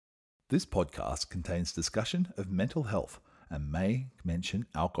This podcast contains discussion of mental health and may mention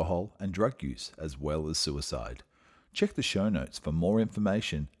alcohol and drug use as well as suicide. Check the show notes for more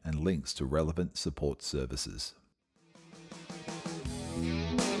information and links to relevant support services.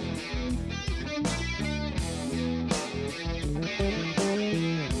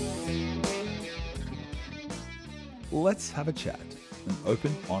 Let's have a chat, an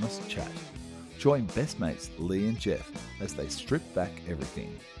open, honest chat. Join best mates Lee and Jeff as they strip back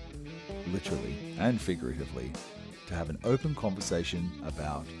everything, literally and figuratively, to have an open conversation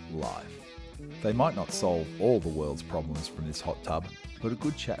about life. They might not solve all the world's problems from this hot tub, but a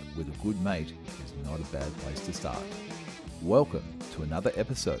good chat with a good mate is not a bad place to start. Welcome to another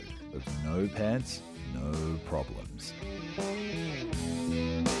episode of No Pants, No Problems.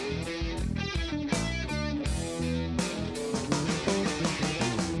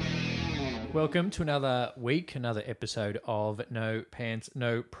 Welcome to another week, another episode of No Pants,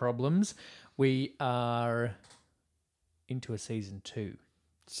 No Problems. We are into a season 2.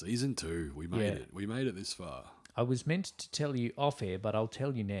 Season 2, we made it. We made it this far. I was meant to tell you off air, but I'll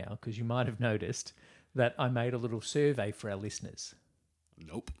tell you now because you might have noticed that I made a little survey for our listeners.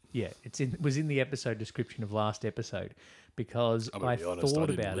 Nope. Yeah, was in the episode description of last episode because I be honest, thought I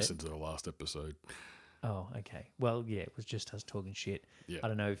didn't about listen it. to the last episode. Oh, okay. Well, yeah, it was just us talking shit. Yeah. I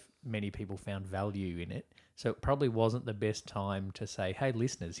don't know if many people found value in it. So it probably wasn't the best time to say, hey,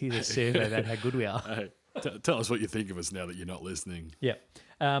 listeners, here's a survey about how good we are. Hey, tell us what you think of us now that you're not listening. Yeah.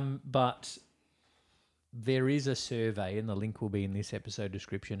 But there is a survey, and the link will be in this episode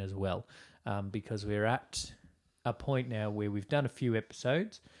description as well, because we're at a point now where we've done a few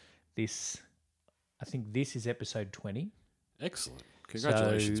episodes. I think this is episode 20. Excellent.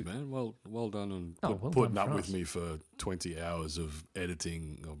 Congratulations, man. Well done on putting up with me for 20 hours of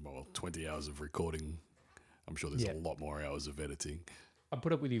editing, or 20 hours of recording. I'm sure there's a lot more hours of editing. I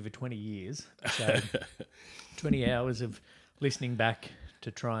put up with you for 20 years, so 20 hours of listening back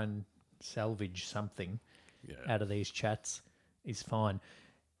to try and salvage something out of these chats is fine.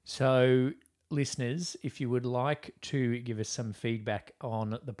 So, listeners, if you would like to give us some feedback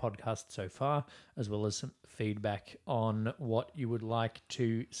on the podcast so far, as well as some feedback on what you would like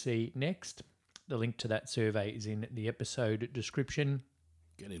to see next, the link to that survey is in the episode description.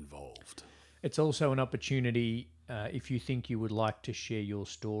 Get involved. It's also an opportunity if you think you would like to share your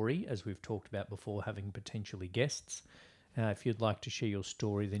story, as we've talked about before, having potentially guests. If you'd like to share your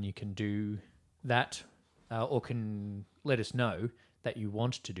story, then you can do that or can let us know that you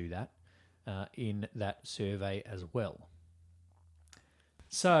want to do that in that survey as well.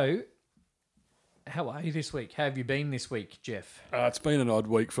 So, how are you this week? How have you been this week, Jeff? It's been an odd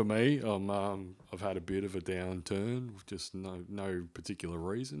week for me. I've had a bit of a downturn, just no particular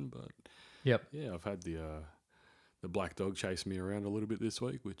reason, but yep. Yeah, I've had the black dog chase me around a little bit this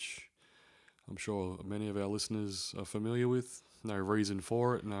week, which I'm sure many of our listeners are familiar with. No reason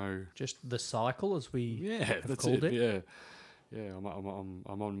for it. No, just the cycle, as we have that's called it. Yeah. I'm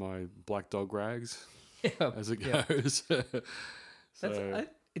on my black dog rags as it Yeah. goes.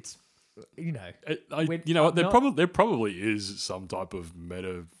 It's you know. You know what? There probably is some type of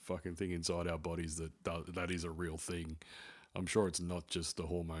meta fucking thing inside our bodies that is a real thing. I'm sure it's not just the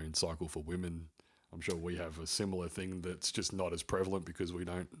hormone cycle for women. I'm sure we have a similar thing that's just not as prevalent because we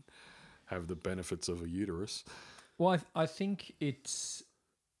don't have the benefits of a uterus. Well, I think it's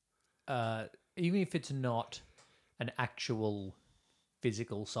even if it's not an actual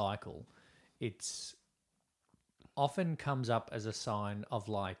physical cycle, it's often comes up as a sign of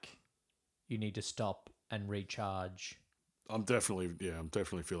like you need to stop and recharge. I'm definitely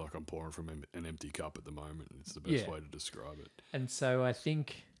feel like I'm pouring from an empty cup at the moment. It's the best way to describe it. And so I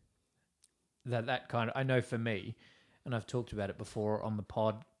think that kind of, I know for me, and I've talked about it before on the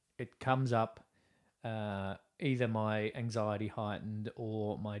pod, it comes up either my anxiety heightened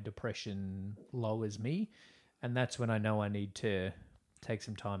or my depression lowers me. And that's when I know I need to take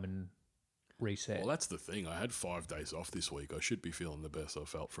some time and reset. Well, that's the thing. I had 5 days off this week. I should be feeling the best I've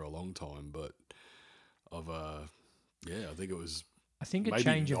felt for a long time, but I think it was. I think a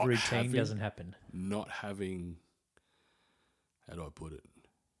change of routine doesn't happen. Not having, how do I put it?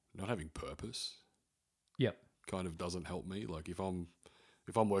 Not having purpose. Yep. Kind of doesn't help me. Like if I'm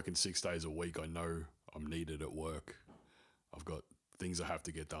working 6 days a week, I know I'm needed at work. I've got things I have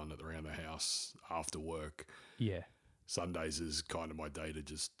to get done around the house after work. Yeah. Sundays is kind of my day to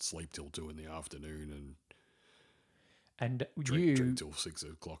just sleep till 2 in the afternoon and drink till 6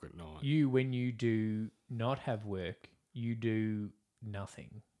 o'clock at night. When you do not have work, you do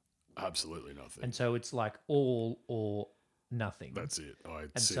nothing. Absolutely nothing. And so it's like all or nothing. That's it.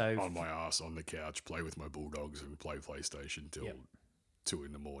 I'd sit on my ass on the couch, play with my bulldogs and play PlayStation till 2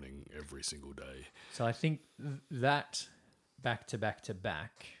 a.m. every single day. So I think that back to back to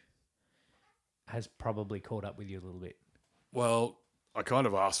back has probably caught up with you a little bit. Well, I kind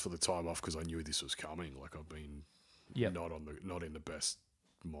of asked for the time off because I knew this was coming. Like I've been Yep. not in the best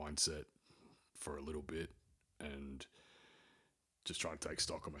mindset for a little bit, and just trying to take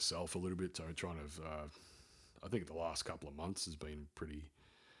stock of myself a little bit. So trying to, I think the last couple of months has been pretty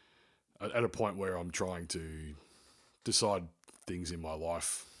at a point where I'm trying to decide things in my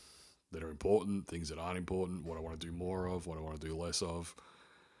life that are important, things that aren't important, what I want to do more of, what I want to do less of.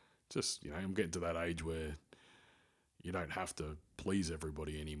 Just, I'm getting to that age where you don't have to please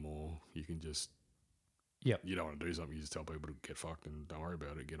everybody anymore. You can just, Yep. you don't want to do something, you just tell people to get fucked and don't worry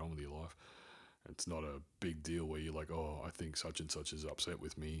about it, get on with your life. It's not a big deal where you're like, oh, I think such and such is upset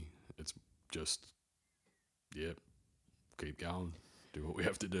with me. It's just, keep going, do what we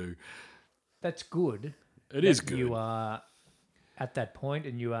have to do. That's good. It is good. You are at that point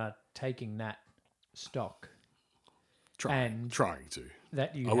and you are taking that stock. Trying to.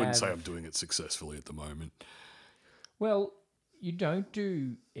 That you I wouldn't say I'm doing it successfully at the moment. Well, you don't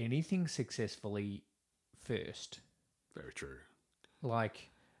do anything successfully first. Very true.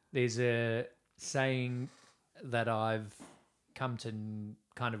 Like, there's a saying that I've come to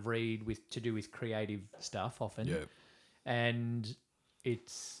kind of read to do with creative stuff often. Yeah. And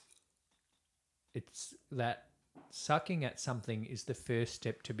it's that sucking at something is the first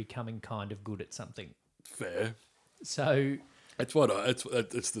step to becoming kind of good at something. Fair. So It's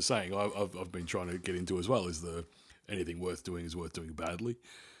the saying I've been trying to get into as well, is the anything worth doing is worth doing badly.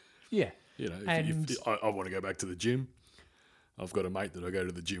 yeah. If I want to go back to the gym. I've got a mate that I go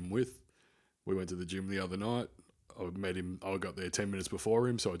to the gym with. We went to the gym the other night. I met him. I got there 10 minutes before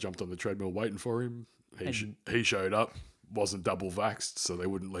him, so I jumped on the treadmill waiting for him. He showed up, wasn't double vaxxed, so they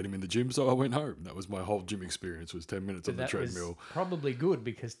wouldn't let him in the gym, so I went home. That was my whole gym experience, was 10 minutes on the treadmill. Was probably good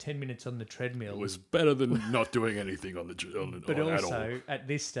because 10 minutes on the treadmill was better than not doing anything on the but at also, all. at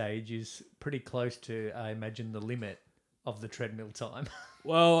this stage, is pretty close to, I imagine, the limit of the treadmill time.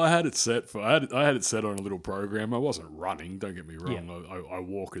 Well, I had it set on a little program. I wasn't running, don't get me wrong. Yeah. I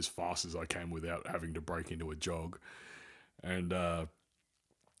walk as fast as I can without having to break into a jog. And I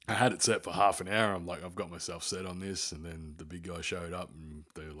had it set for half an hour. I'm like, I've got myself set on this. And then the big guy showed up and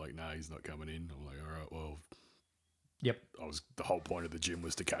they were like, nah, he's not coming in. I'm like, all right, well. Yep. The whole point of the gym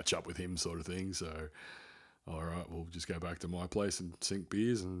was to catch up with him, sort of thing. So, all right, we'll just go back to my place and sink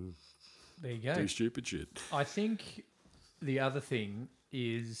beers and there you go. Do stupid shit. I think the other thing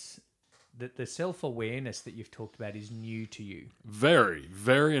is that the self-awareness that you've talked about is new to you. Very,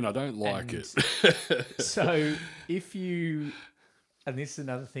 very, and I don't like it. So if you, and this is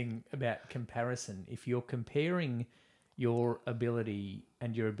another thing about comparison, if you're comparing your ability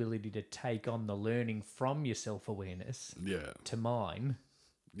and your ability to take on the learning from your self-awareness to mine,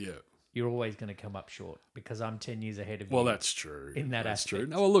 you're always going to come up short because I'm 10 years ahead of you. Well, that's true. In that that's aspect. True.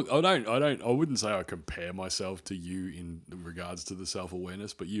 No, well, look, I wouldn't say I compare myself to you in regards to the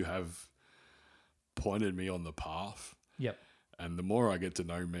self-awareness, but you have pointed me on the path. Yep. And the more I get to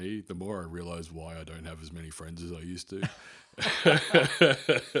know me, the more I realize why I don't have as many friends as I used to.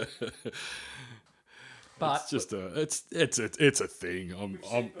 But it's just it's a thing.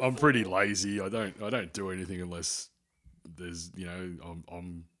 I'm pretty lazy. I don't do anything unless there's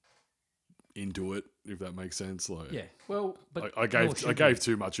I'm into it, if that makes sense. Like, yeah, well, but I gave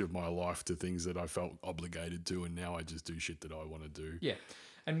too much of my life to things that I felt obligated to, and now I just do shit that I want to do. Yeah,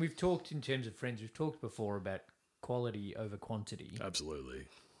 and we've talked in terms of friends. We've talked before about quality over quantity. Absolutely.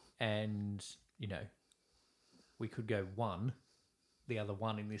 And we could go one. The other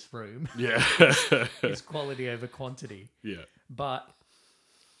one in this room. Yeah, is quality over quantity. Yeah, but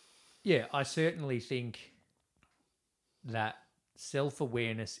yeah, I certainly think that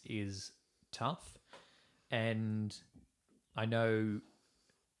self-awareness is tough. And I know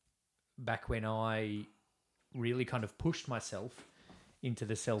back when I really kind of pushed myself into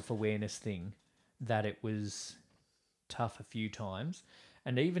the self-awareness thing, that it was tough a few times.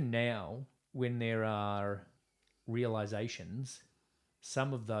 And even now, when there are realizations,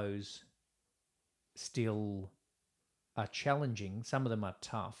 some of those still are challenging. Some of them are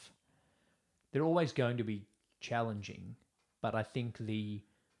tough. They're always going to be challenging, but I think the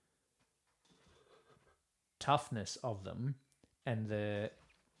toughness of them and the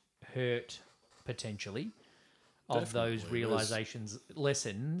hurt potentially of Definitely. those realizations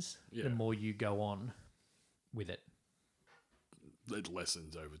lessens the more you go on with it. It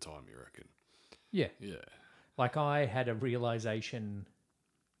lessens over time, you reckon? Yeah. Yeah. Like I had a realization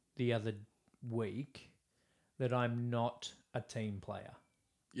the other week that I'm not a team player.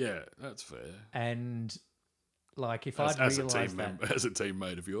 Yeah, that's fair. And Like if as, I'd as a realised team that, member, as a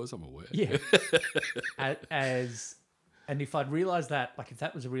teammate of yours, I'm aware. yeah, and if I'd realised that, like if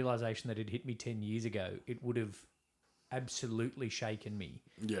that was a realisation that had hit me 10 years ago, it would have absolutely shaken me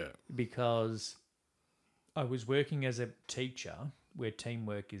Yeah. because I was working as a teacher where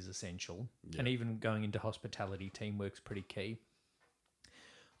teamwork is essential, and even going into hospitality, teamwork's pretty key.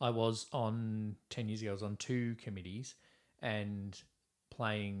 I was 10 years ago, I was on 2 committees and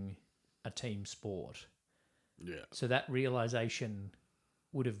playing a team sport. Yeah. So that realization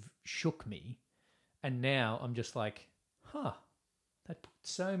would have shook me. And now I'm just like, that put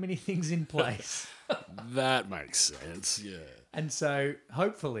so many things in place. That makes sense. Yeah. And so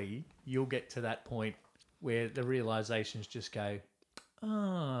hopefully you'll get to that point where the realizations just go,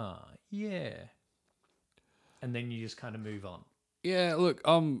 yeah. And then you just kind of move on. Yeah, look,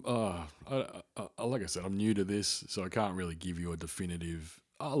 like I said, I'm new to this, so I can't really give you a definitive.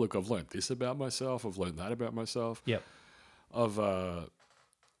 Oh, look, I've learned this about myself. I've learned that about myself. Yep. I've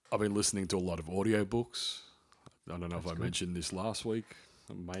been listening to a lot of audiobooks. I don't know if I good. mentioned this last week.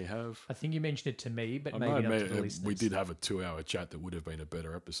 I may have. I think you mentioned it to me, but I maybe know, not to the listeners. we did have a 2-hour chat that would have been a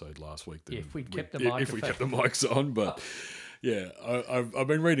better episode last week. Than If we'd kept the if we kept the mics on, but yeah, I've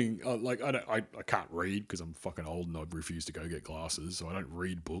been reading. I can't read because I'm fucking old and I refuse to go get glasses, so I don't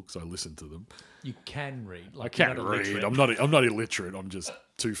read books. I listen to them. You can read. Like, I can't you're not read. illiterate. I'm not illiterate. I'm just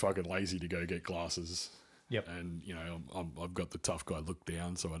too fucking lazy to go get glasses. Yep. And you know, I've got the tough guy look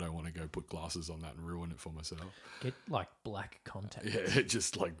down, so I don't want to go put glasses on that and ruin it for myself. Get like black contacts. Yeah,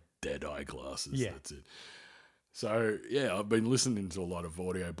 just like dead eye glasses. Yeah. That's it. So yeah, I've been listening to a lot of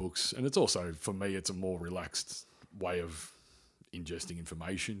audiobooks, and it's also for me, it's a more relaxed way of ingesting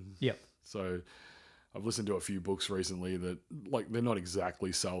information. Yep. So I've listened to a few books recently that, like, they're not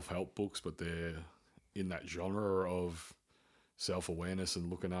exactly self-help books, but they're in that genre of self-awareness and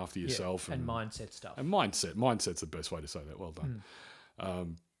looking after yourself and mindset stuff. and mindset's the best way to say that. Well done.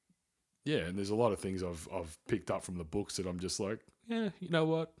 Yeah, and there's a lot of things I've picked up from the books that I'm just like, yeah, you know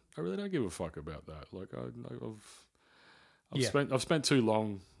what, I really don't give a fuck about that. Like I've spent too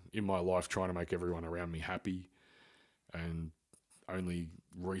long in my life trying to make everyone around me happy, and only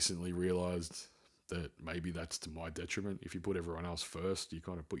recently realized that maybe that's to my detriment. If you put everyone else first, you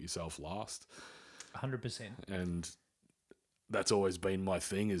kind of put yourself last. 100%. And that's always been my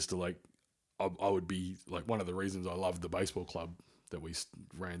thing, is to like, I would be like, one of the reasons I loved the baseball club that we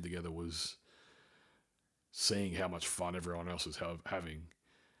ran together was seeing how much fun everyone else was having.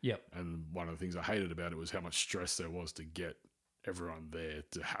 Yep. And one of the things I hated about it was how much stress there was to get everyone there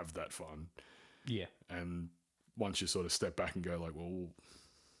to have that fun. Yeah. And once you sort of step back and go like, well,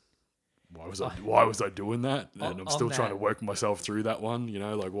 why was I doing that? And I'm still trying to work myself through that one, you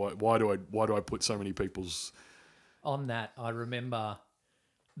know, like why do I put so many people's... On that, I remember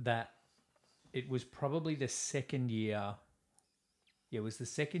that it was probably the second year. Yeah, it was the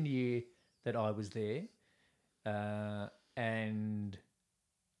second year that I was there. And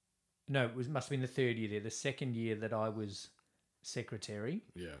no, must have been the third year there. The second year that I was secretary.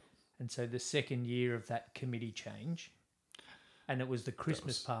 Yeah. And so the second year of that committee change. And it was the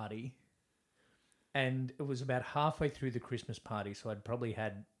Christmas party. And it was about halfway through the Christmas party, so I'd probably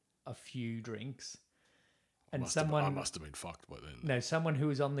had a few drinks. And I must have been fucked by then. No, someone who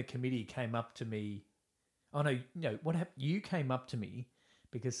was on the committee came up to me. Oh, no, what happened? You came up to me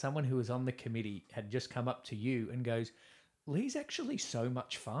because someone who was on the committee had just come up to you and goes, Lee's actually so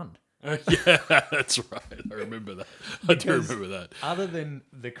much fun. Yeah, that's right. I remember that. I do remember that. Other than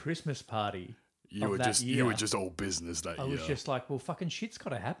the Christmas party, you were just all business that year. I was just like, well, fucking shit's got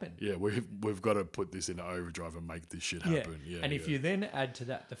to happen. Yeah, we've got to put this into overdrive and make this shit happen. Yeah, and if you then add to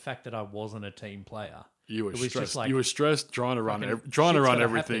that the fact that I wasn't a team player, you were stressed. Just like, you were stressed trying to run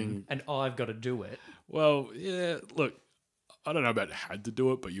everything, and I've got to do it. Well, yeah. Look, I don't know about had to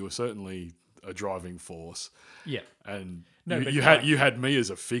do it, but you were certainly a driving force. Yeah, and you had me as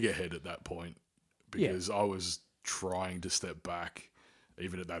a figurehead at that point because I was trying to step back,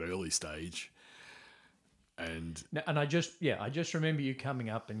 even at that early stage. And I just remember you coming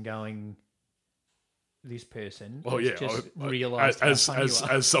up and going, this person. Well, yeah, just realised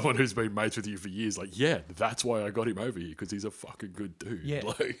as someone who's been mates with you for years, like, yeah, that's why I got him over here, because he's a fucking good dude. Yeah,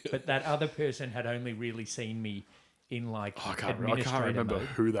 like, but that other person had only really seen me in like I can't remember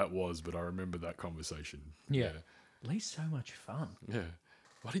who that was, but I remember that conversation. Yeah. Lee's so much fun. Yeah.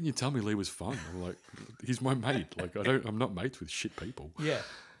 Why didn't you tell me Lee was fun? I'm like, he's my mate. Like, I'm not mates with shit people. Yeah.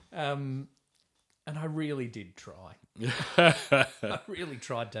 And I really did try. I really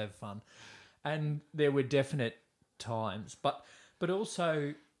tried to have fun. And there were definite times, but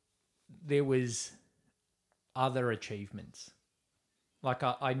also there was other achievements. Like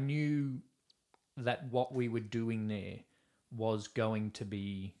I knew that what we were doing there was going to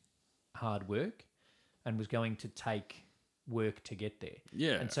be hard work and was going to take work to get there.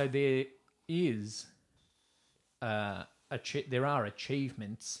 Yeah. And so there is there are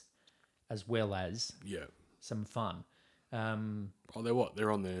achievements as well as Yeah. some fun. They're what?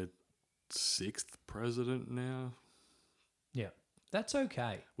 They're on their 6th president now, Yeah, that's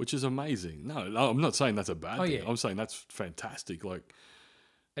okay. which is amazing. No, I'm not saying that's a bad thing. yeah. I'm saying that's fantastic. Like,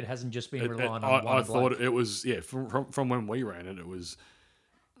 It hasn't just been It- reliant it- on one I thought bloke. it was from when we ran it. It was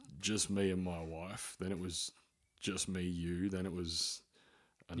just me and my wife. Then it was just me, you. Then it was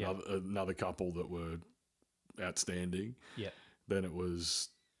another couple that were outstanding. Yeah, Then it was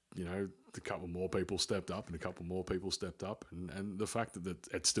a couple more people stepped up, and a couple more people stepped up, and the fact that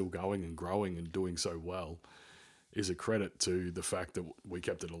it's still going and growing and doing so well is a credit to the fact that we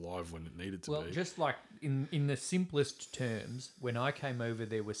kept it alive when it needed to well, be. just like in the simplest terms, when I came over,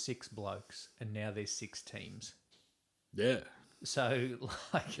 there were 6 blokes, and now there's 6 teams. Yeah. So,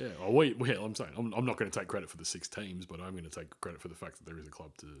 like, Yeah, well, I'm saying I'm not going to take credit for the 6 teams, but I'm going to take credit for the fact that there is a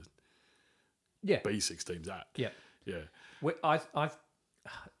club to yeah, be 6 teams at. yeah. Yeah,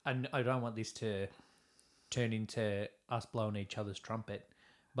 And I don't want this to turn into us blowing each other's trumpet,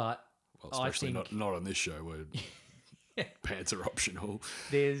 but well, especially I think not on this show where pants are optional.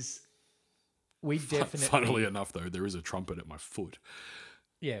 we definitely, Funnily enough, though, there is a trumpet at my foot.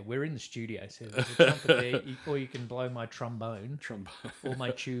 yeah, we're in the studio, so there's a trumpet there, or you can blow my trombone or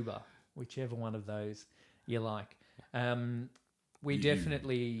my tuba, whichever one of those you like. We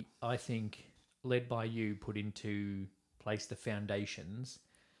definitely, I think, led by you, put into place the foundations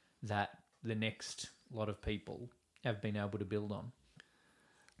that the next lot of people have been able to build on.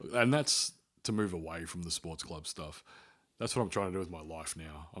 And that's to move away from the sports club stuff. That's what I'm trying to do with my life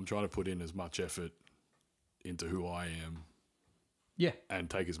now. I'm trying to put in as much effort into who I am Yeah. and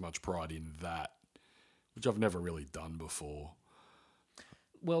take as much pride in that, which I've never really done before.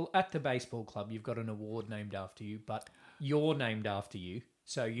 Well, at the baseball club, you've got an award named after you, but you're named after you.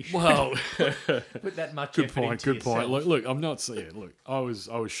 So you should Well, put that much good effort point. into Good point. yourself. Look, I'm not saying. Look, I was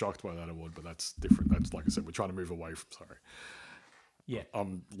shocked by that award, but that's different. That's like I said, we're trying to move away from. Sorry, Yeah.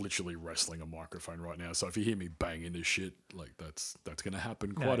 I'm literally wrestling a microphone right now. So if you hear me bang into shit, like that's going to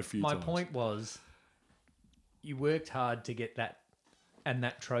happen No, quite a few my times. point was, you worked hard to get that, and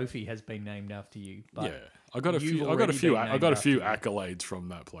that trophy has been named after you. But Yeah, I got a you've few. I got a already few. been I named got a after few you. accolades from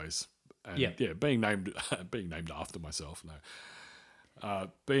that place. And Yeah. yeah, being named after myself. No, I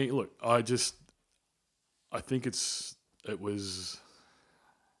think it was.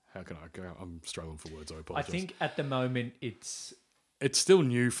 How can I go? I'm struggling for words. I I apologize. think at the moment it's still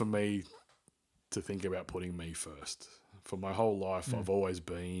new for me to think about putting me first. For my whole life, I've always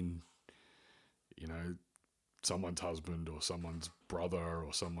been, someone's husband or someone's brother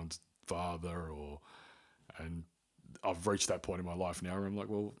or someone's father, and I've reached that point in my life now where I'm like,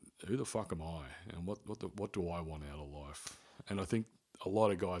 well, who the fuck am I, and what do I want out of life? And I think a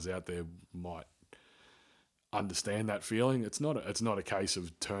lot of guys out there might understand that feeling. It's not a case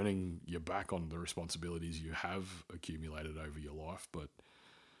of turning your back on the responsibilities you have accumulated over your life, but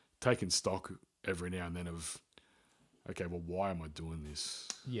taking stock every now and then of, okay, well, why am I doing this?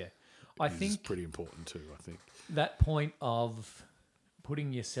 yeah. I is think pretty important too. I think. that point of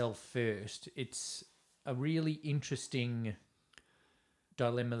putting yourself first, it's a really interesting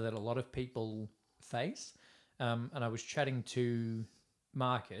dilemma that a lot of people face. And I was chatting to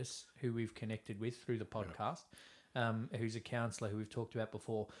Marcus, who we've connected with through the podcast, who's a counsellor who we've talked about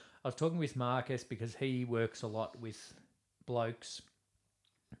before. I was talking with Marcus because he works a lot with blokes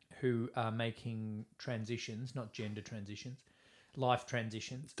who are making transitions, not gender transitions, life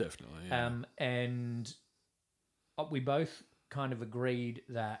transitions. Definitely. Yeah. And we both kind of agreed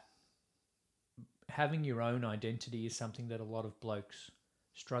that having your own identity is something that a lot of blokes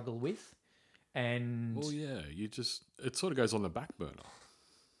struggle with. And Well, yeah, it sort of goes on the back burner.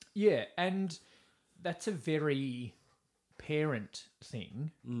 yeah, and that's a very parent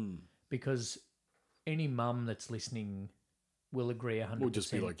thing because any mum that's listening will agree 100%. We'll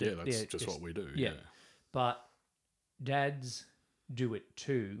just be like, that yeah, that's they're just what we do. yeah. Yeah. But dads do it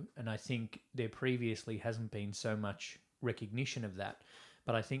too, and I think there previously hasn't been so much recognition of that,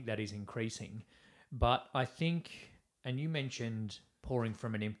 but I think that is increasing. But I think, and you mentioned pouring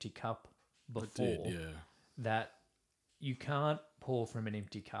from an empty cup before, yeah. that you can't pour from an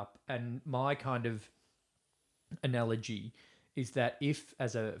empty cup. And my kind of analogy is that if,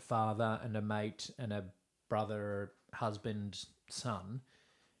 as a father and a mate and a brother, husband, son,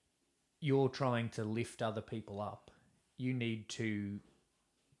 you're trying to lift other people up, you need to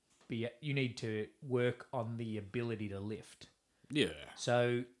work on the ability to lift. Yeah.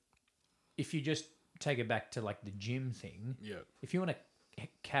 So if you just take it back to like the gym thing, Yeah. if you want to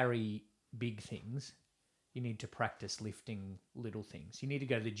carry big things, you need to practice lifting little things. You need to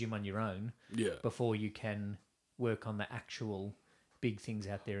go to the gym on your own Yeah. before you can work on the actual big things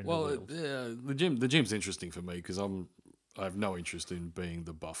out there in the world. Yeah, the gym's interesting for me because I have no interest in being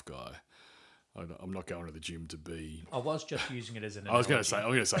the buff guy. I'm not going to the gym to be. I was just using it as an I was analogy.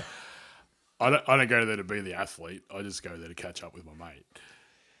 going to say, I don't go there to be the athlete. I just go there to catch up with my mate.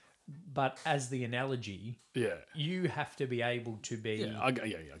 But as the analogy, Yeah. you have to be able to be... Yeah, I get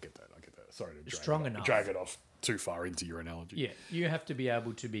that. Sorry to Strong enough. drag it off too far into your analogy. Yeah, you have to be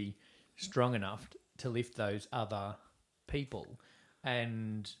able to be strong enough to lift those other people.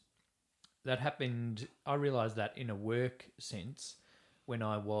 And that happened, I realised that in a work sense when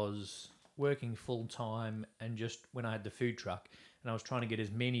I was working full time and just when I had the food truck and I was trying to get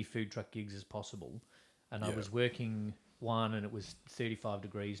as many food truck gigs as possible. And I was working one and it was 35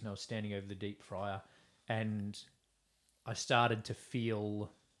 degrees and I was standing over the deep fryer and I started to feel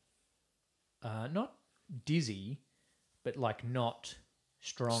not dizzy, but like not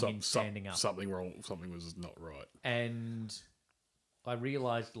strong in standing up. Something wrong. Something was not right. And I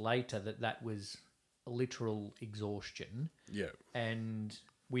realised later that was literal exhaustion. Yeah. And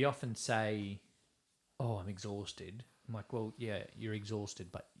we often say, "Oh, I'm exhausted." I'm like, "Well, yeah, you're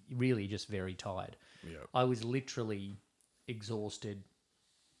exhausted, but you're really just very tired." Yeah. I was literally exhausted,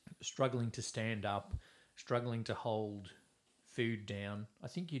 struggling to stand up, struggling to hold food down. I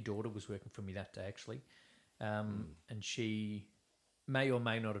think your daughter was working for me that day, actually. And she may or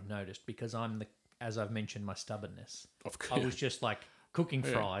may not have noticed because as I've mentioned, my stubbornness. Of course. I was just like cooking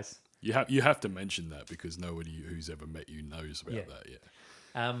fries. You have to mention that because nobody who's ever met you knows about that.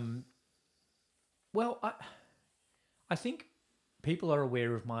 Yeah. Well, I think people are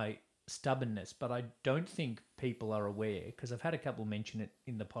aware of my stubbornness, but I don't think people are aware, because I've had a couple mention it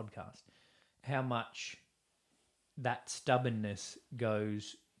in the podcast, how much that stubbornness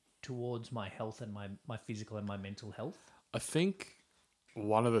goes towards my health and my physical and my mental health. I think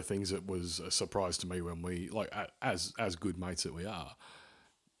one of the things that was a surprise to me when we, like, as good mates that we are,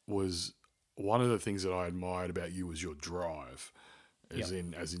 was one of the things that I admired about you was your drive, as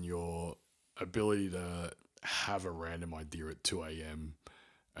in your ability to have a random idea at 2 a.m.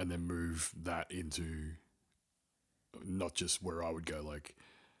 and then move that into not just where I would go like,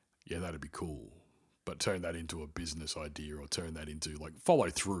 yeah, that'd be cool, but turn that into a business idea or turn that into like follow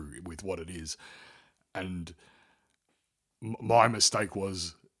through with what it is. And my mistake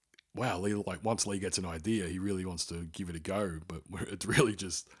was, wow, Lee, like once Lee gets an idea, he really wants to give it a go, but it's really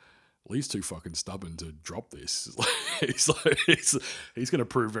just Lee's too fucking stubborn to drop this. He's going to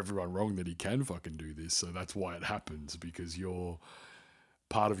prove everyone wrong that he can fucking do this. So that's why it happens, because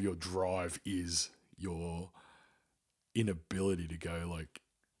part of your drive is your inability to go like,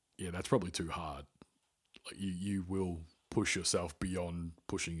 yeah, that's probably too hard. Like you will push yourself beyond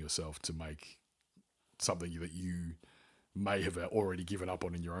pushing yourself to make something that you may have already given up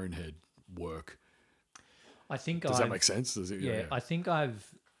on in your own head work. I think Does that make sense? Does it? Yeah, I think I've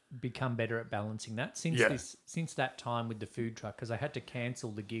become better at balancing that since that time with the food truck, because I had to cancel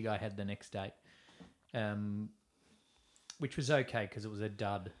the gig I had the next day, which was okay because it was a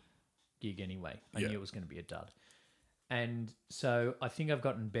dud gig anyway. I knew it was going to be a dud. And so I think I've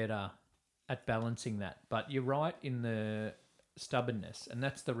gotten better at balancing that. But you're right in the stubbornness, and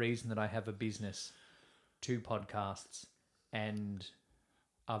that's the reason that I have a business, 2 podcasts, and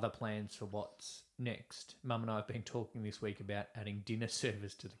other plans for what's next. Mum and I have been talking this week about adding dinner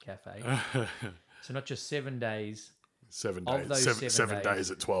service to the cafe. So not just 7 days. 7 Of days. those 7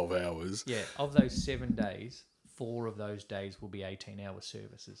 days at 12 hours. Yeah, of those 7 days, 4 of those days will be 18-hour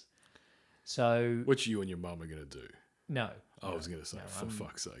services. So Which you and your mum are going to do. no. I was going to say, for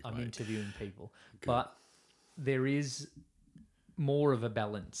fuck's sake, I'm mate. interviewing people. But there is more of a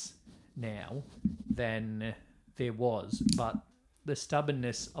balance now than there was. But the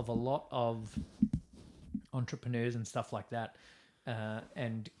stubbornness of a lot of entrepreneurs and stuff like that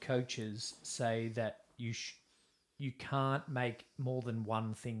and coaches say that you can't make more than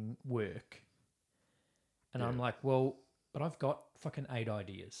one thing work. And I'm like, well, but I've got fucking 8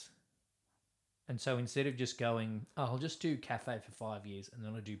 ideas. And so instead of just going, oh, I'll just do cafe for 5 years and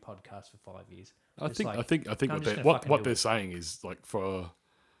then I'll do podcast for 5 years. I think what they're saying is like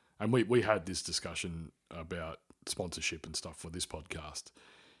and we had this discussion about sponsorship and stuff for this podcast.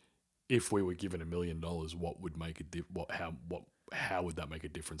 If we were given $1 million, what would make how would that make a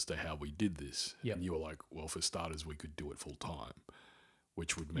difference to how we did this? Yep. And you were like, well, for starters, we could do it full time,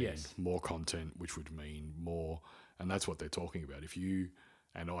 which would mean more content, which would mean more, and that's what they're talking about. If you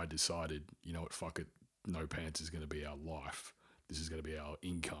and I decided, you know what, fuck it, No Pants is going to be our life. This is going to be our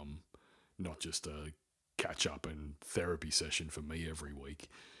income. not just a catch up and therapy session for me every week.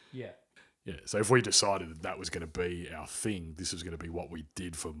 Yeah. Yeah, so if we decided that that was going to be our thing, this was going to be what we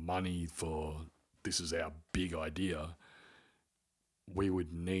did for money, this is our big idea, we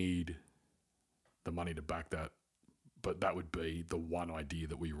would need the money to back that. But that would be the one idea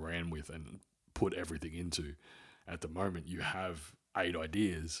that we ran with and put everything into. At the moment, you have 8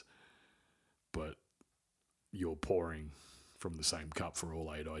 ideas, but you're pouring from the same cup for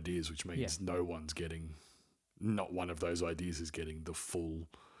all 8 ideas, which means not one of those ideas is getting the full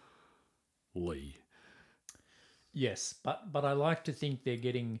Lee. Yes, but I like to think they're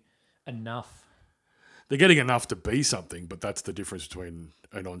getting enough. They're getting enough to be something, but that's the difference between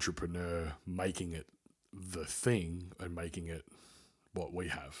an entrepreneur making it the thing and making it what we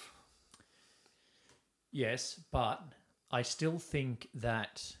have. Yes, but I still think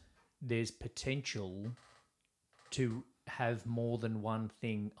that there's potential to have more than one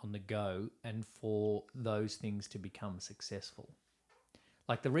thing on the go and for those things to become successful.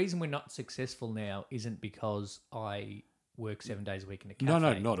 Like, the reason we're not successful now isn't because I work 7 days a week in a cafe. No,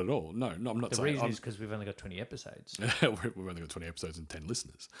 not at all. No, I'm not the saying... reason is because we've only got 20 episodes. We've only got 20 episodes and 10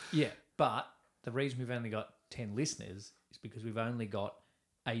 listeners. Yeah, but the reason we've only got 10 listeners is because we've only got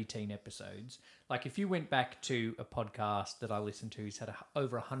 18 episodes. Like, if you went back to a podcast that I listened to, he's had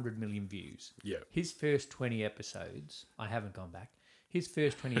over 100 million views. Yeah. His first 20 episodes, I haven't gone back, his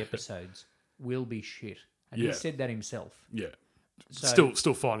first 20 episodes will be shit. And he said that himself. Yeah. So,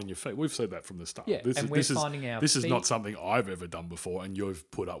 Still finding your feet. We've said that from the start. Yeah, we're finding our This is feet. not something I've ever done before, and you've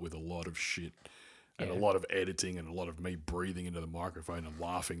put up with a lot of shit and a lot of editing and a lot of me breathing into the microphone and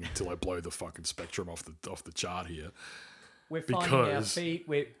laughing until I blow the fucking spectrum off the chart here. We're finding our feet.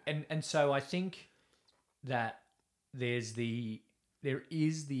 And so I think that there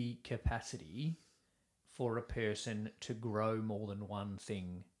is the capacity for a person to grow more than one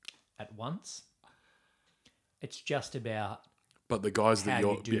thing at once. It's just about... But the guys that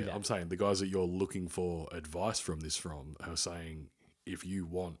that. I'm saying the guys that you're looking for advice from are saying, if you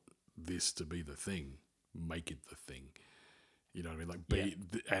want this to be the thing, make it the thing. You know what I mean?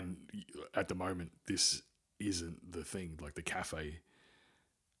 And at the moment, this isn't the thing. Like, the cafe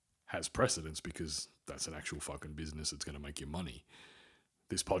has precedence because that's an actual fucking business that's going to make you money.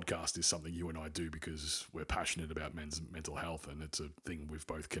 This podcast is something you and I do because we're passionate about men's mental health, and it's a thing we've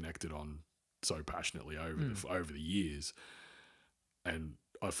both connected on so passionately over the years. And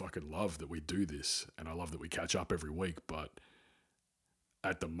I fucking love that we do this, and I love that we catch up every week. But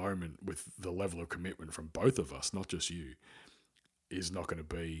at the moment, with the level of commitment from both of us, not just you, is not going to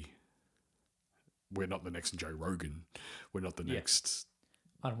be... We're not the next Joe Rogan. We're not the next...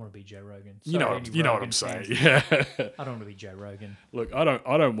 I don't want to be Joe Rogan. Sorry, you know what I'm saying. Yeah. I don't want to be Joe Rogan. Look, I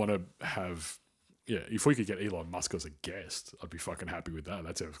don't want to have... Yeah, if we could get Elon Musk as a guest, I'd be fucking happy with that.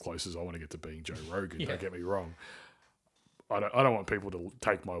 That's as close as I want to get to being Joe Rogan. Don't get me wrong. I don't want people to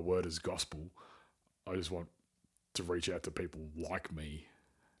take my word as gospel. I just want to reach out to people like me.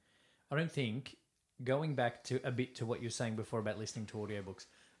 I don't think, going back to a bit to what you were saying before about listening to audiobooks,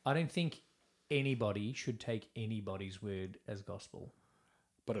 I don't think anybody should take anybody's word as gospel.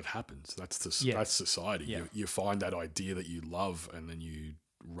 But it happens. That's society. Yeah. You find that idea that you love, and then you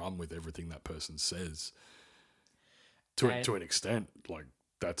run with everything that person says. To an extent, like,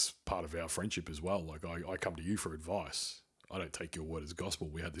 that's part of our friendship as well. Like, I come to you for advice. I don't take your word as gospel.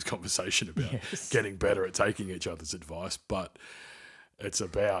 We had this conversation about getting better at taking each other's advice, but it's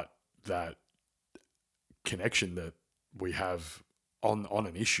about that connection that we have on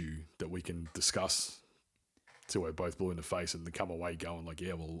an issue that we can discuss till we're both blue in the face and then come away going like,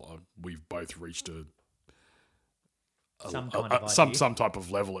 yeah, well, we've both reached some type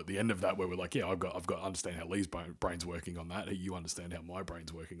of level at the end of that where we're like, yeah, I've got to understand how Lee's brain's working on that. You understand how my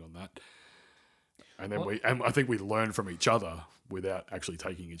brain's working on that. And then I think we learn from each other without actually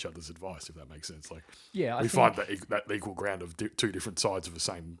taking each other's advice, if that makes sense. Like, we find that equal ground of two different sides of the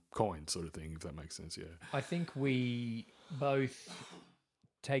same coin, sort of thing, if that makes sense. Yeah. I think we both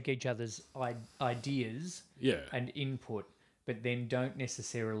take each other's ideas and input, but then don't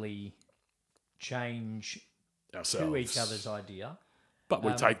necessarily change ourselves to each other's idea. But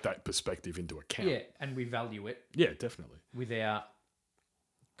we take that perspective into account. Yeah, and we value it. Yeah, definitely. Without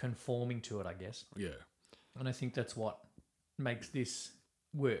conforming to it, I guess. Yeah. And I think that's what makes this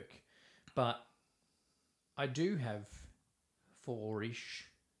work. But I do have 4-ish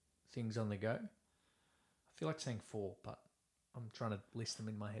things on the go. I feel like saying 4, but I'm trying to list them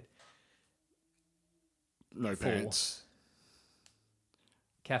in my head. No 4. pants.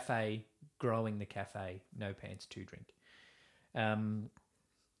 Cafe, growing the cafe, no pants to drink.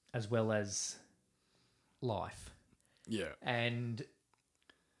 As well as life. Yeah. And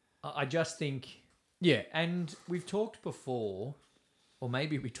I just think, yeah, and we've talked before, or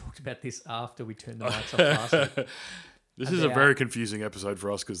maybe we talked about this after we turned the mics off last week. This is a very confusing episode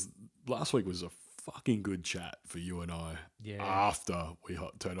for us because last week was a fucking good chat for you and I. Yeah. After we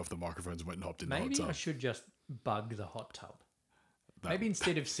turned off the microphones and went and hopped in the hot Maybe tub. I should just bug the hot tub. Maybe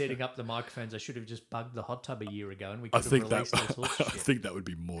instead of setting up the microphones, I should have just bugged the hot tub a year ago, and we could have released all sorts of shit. I think that would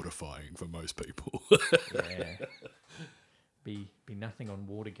be mortifying for most people. Yeah, be nothing on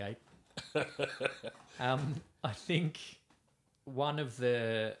Watergate. I think one of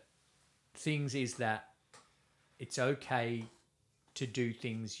the things is that it's okay to do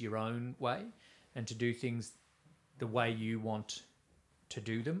things your own way and to do things the way you want to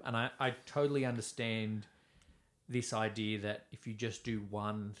do them. And I totally understand this idea that if you just do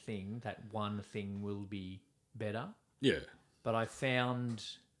one thing, that one thing will be better. Yeah. But I found,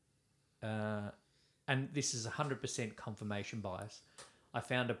 and this is 100% confirmation bias, I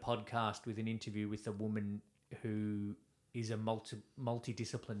found a podcast with an interview with a woman who is a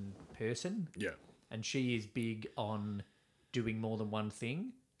multidiscipline person. Yeah. And she is big on doing more than one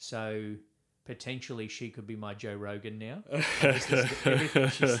thing. So potentially she could be my Joe Rogan now. Listen to everything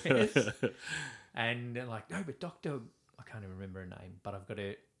she says. And they're like, no, but Dr. I can't even remember her name, but I've got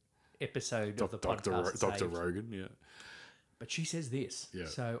an episode of the podcast Dr. Rogan, yeah. But she says this, yeah.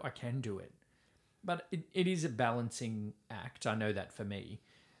 So I can do it. But it is a balancing act. I know that for me.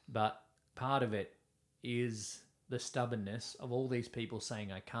 But part of it is the stubbornness of all these people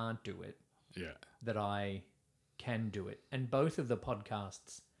saying I can't do it. Yeah. That I can do it. And both of the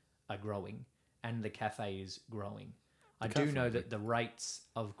podcasts are growing and the cafe is growing. I do know that the rates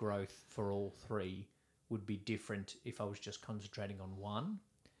of growth for all three would be different if I was just concentrating on one.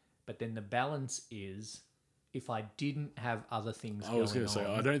 But then the balance is if I didn't have other things going on. I was going to say,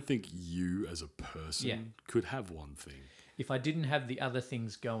 I don't think you as a person could have one thing. If I didn't have the other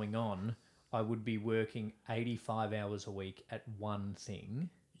things going on, I would be working 85 hours a week at one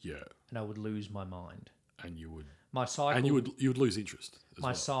thing. Yeah. And I would lose my mind. And you would... My cycle... And you would lose interest as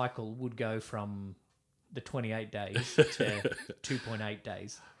my cycle would go from the 28 days to 2.8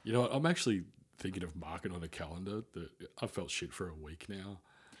 days. You know what? I'm actually thinking of marking on a calendar that I've felt shit for a week now.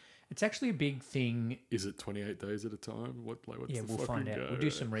 It's actually a big thing. Is it 28 days at a time? What's we'll find out. We'll do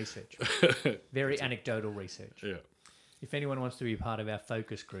some research. Very anecdotal research. Yeah. If anyone wants to be part of our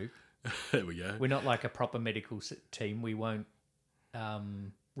focus group, there we go. We're not like a proper medical team. We won't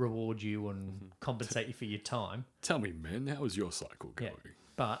reward you and compensate you for your time. Tell me, man, how is your cycle going? Yeah.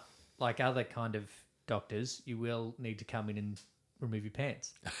 But like other kind of doctors, you will need to come in and remove your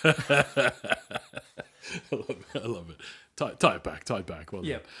pants. I love it. Tie it back. Well,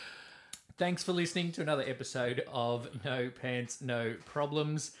 yeah. Thanks for listening to another episode of No Pants, No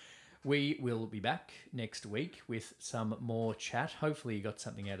Problems. We will be back next week with some more chat. Hopefully you got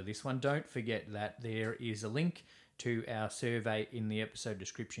something out of this one. Don't forget that there is a link to our survey in the episode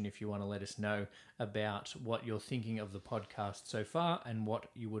description if you want to let us know about what you're thinking of the podcast so far and what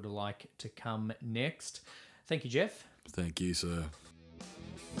you would like to come next. Thank you, Jeff. Thank you, sir.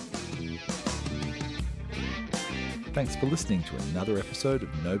 Thanks for listening to another episode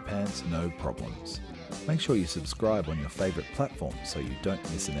of No Pants, No Problems. Make sure you subscribe on your favourite platform so you don't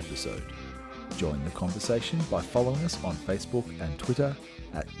miss an episode. Join the conversation by following us on Facebook and Twitter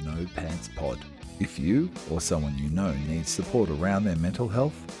at NoPantsPod. If you or someone you know needs support around their mental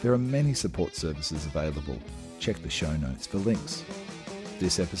health, there are many support services available. Check the show notes for links.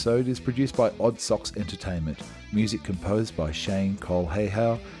 This episode is produced by Odd Socks Entertainment, music composed by Shane Cole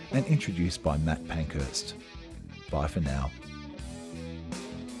Hayhow and introduced by Matt Pankhurst. Bye for now.